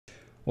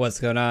What's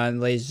going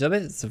on, ladies and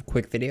gentlemen? It's a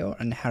quick video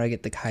on how to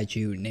get the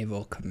Kaiju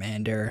Naval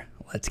Commander.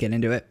 Let's get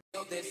into it.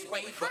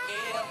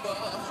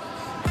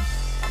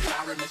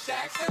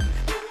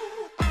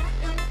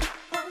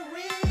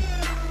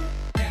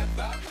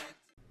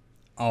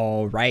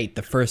 Alright,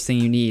 the first thing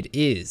you need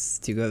is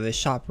to go to the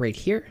shop right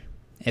here.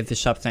 If the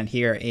shop's not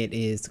here, it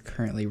is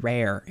currently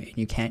rare and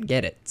you can't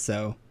get it,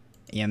 so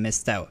you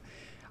missed out.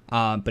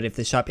 But if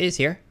the shop is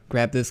here,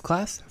 grab this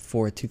class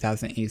for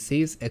 2000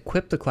 ACs,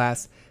 equip the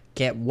class,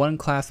 get 1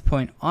 class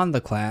point on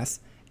the class,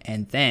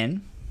 and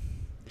then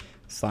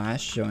 /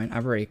 join.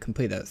 I've already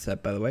completed that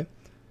step, by the way,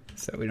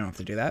 so we don't have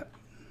to do that.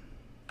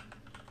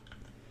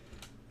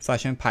 /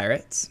 join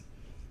pirates.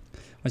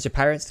 Once your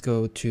pirates,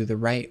 go to the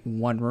right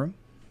one room.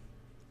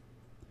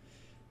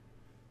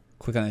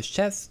 Click on this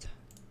chest.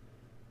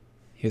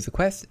 Here's the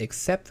quest.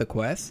 Accept the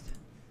quest.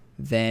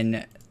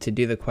 Then to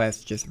do the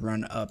quest, just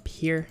run up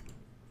here.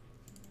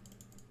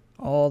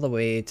 All the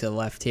way to the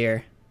left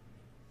here.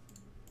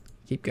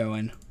 Keep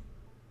going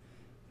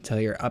until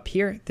you're up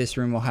here. This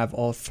room will have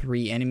all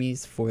 3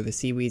 enemies for the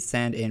seaweed,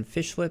 sand, and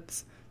fish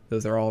flips.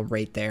 Those are all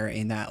right there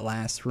in that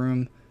last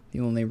room. The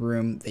only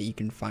room that you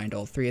can find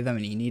all 3 of them,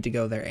 and you need to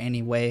go there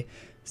anyway.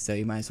 So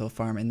you might as well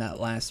farm in that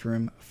last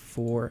room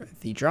for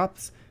the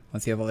drops.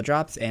 Once you have all the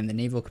drops and the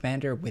Naval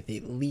Commander with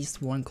at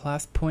least 1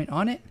 class point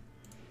on it,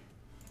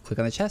 click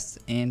on the chest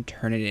and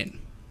turn it in.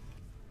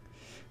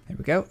 There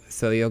we go.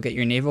 So you'll get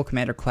your Naval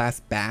Commander class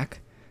back,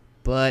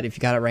 but if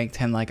you got it rank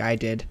 10 like I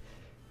did,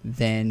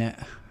 then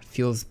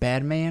feels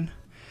bad, man.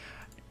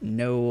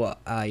 No,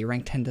 your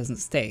rank 10 doesn't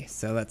stay,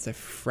 so that's a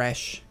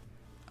fresh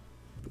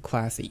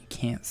class that you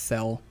can't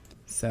sell.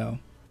 So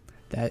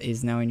that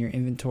is now in your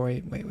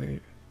inventory. Wait,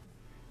 where?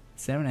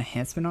 Does that have an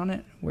enhancement on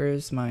it? Where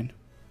is mine?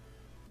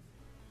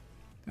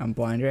 I'm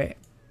blind, right?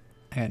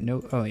 I got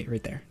no. Oh wait,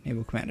 right there,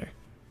 Naval Commander.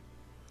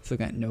 So I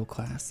got no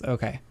class.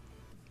 Okay,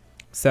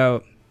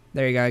 so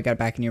there you go. I got it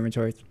back in your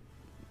inventory. It's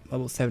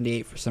level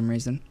 78 for some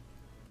reason.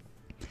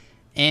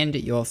 And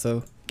you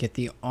also get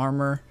the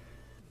armor,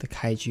 the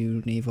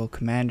Kaiju Naval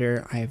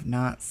Commander. I have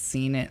not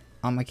seen it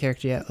on my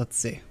character yet. Let's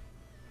see.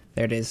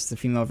 There it is, the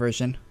female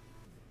version.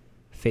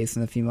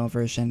 Facing the female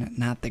version,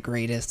 not the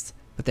greatest,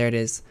 but there it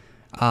is.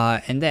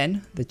 And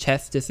then the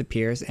chest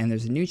disappears, and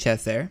there's a new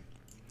chest there.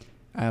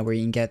 Where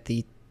you can get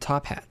the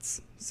top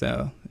hats.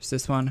 So there's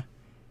this one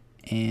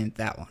and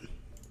that one.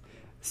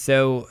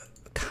 So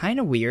kind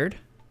of weird.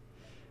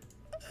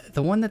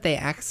 The one that they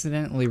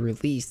accidentally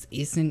released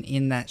isn't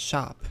in that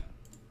shop.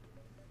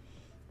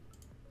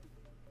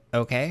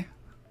 Okay,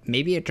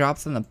 maybe it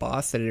drops on the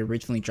boss that it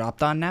originally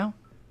dropped on now.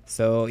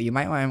 So you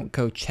might want to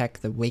go check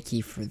the wiki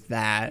for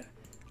that.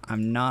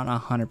 I'm not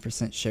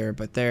 100% sure,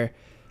 but there,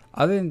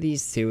 other than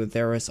these 2,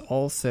 there was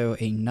also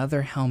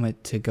another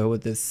helmet to go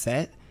with this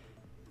set.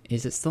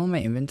 Is it still in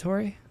my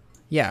inventory?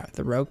 Yeah,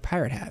 the Rogue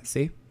Pirate hat,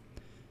 see?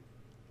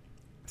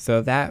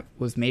 So that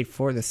was made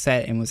for the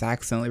set and was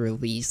accidentally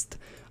released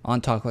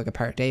on Talk Like a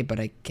Pirate Day, but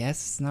I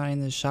guess it's not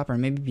in the shop, or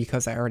maybe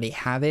because I already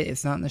have it,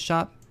 it's not in the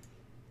shop.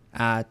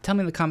 Tell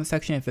me in the comment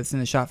section if it's in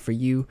the shop for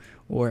you,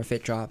 or if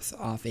it drops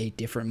off a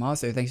different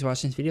monster. Thanks for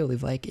watching this video.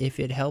 Leave a like if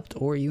it helped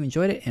or you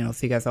enjoyed it, and I'll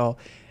see you guys all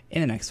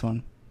in the next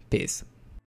one. Peace.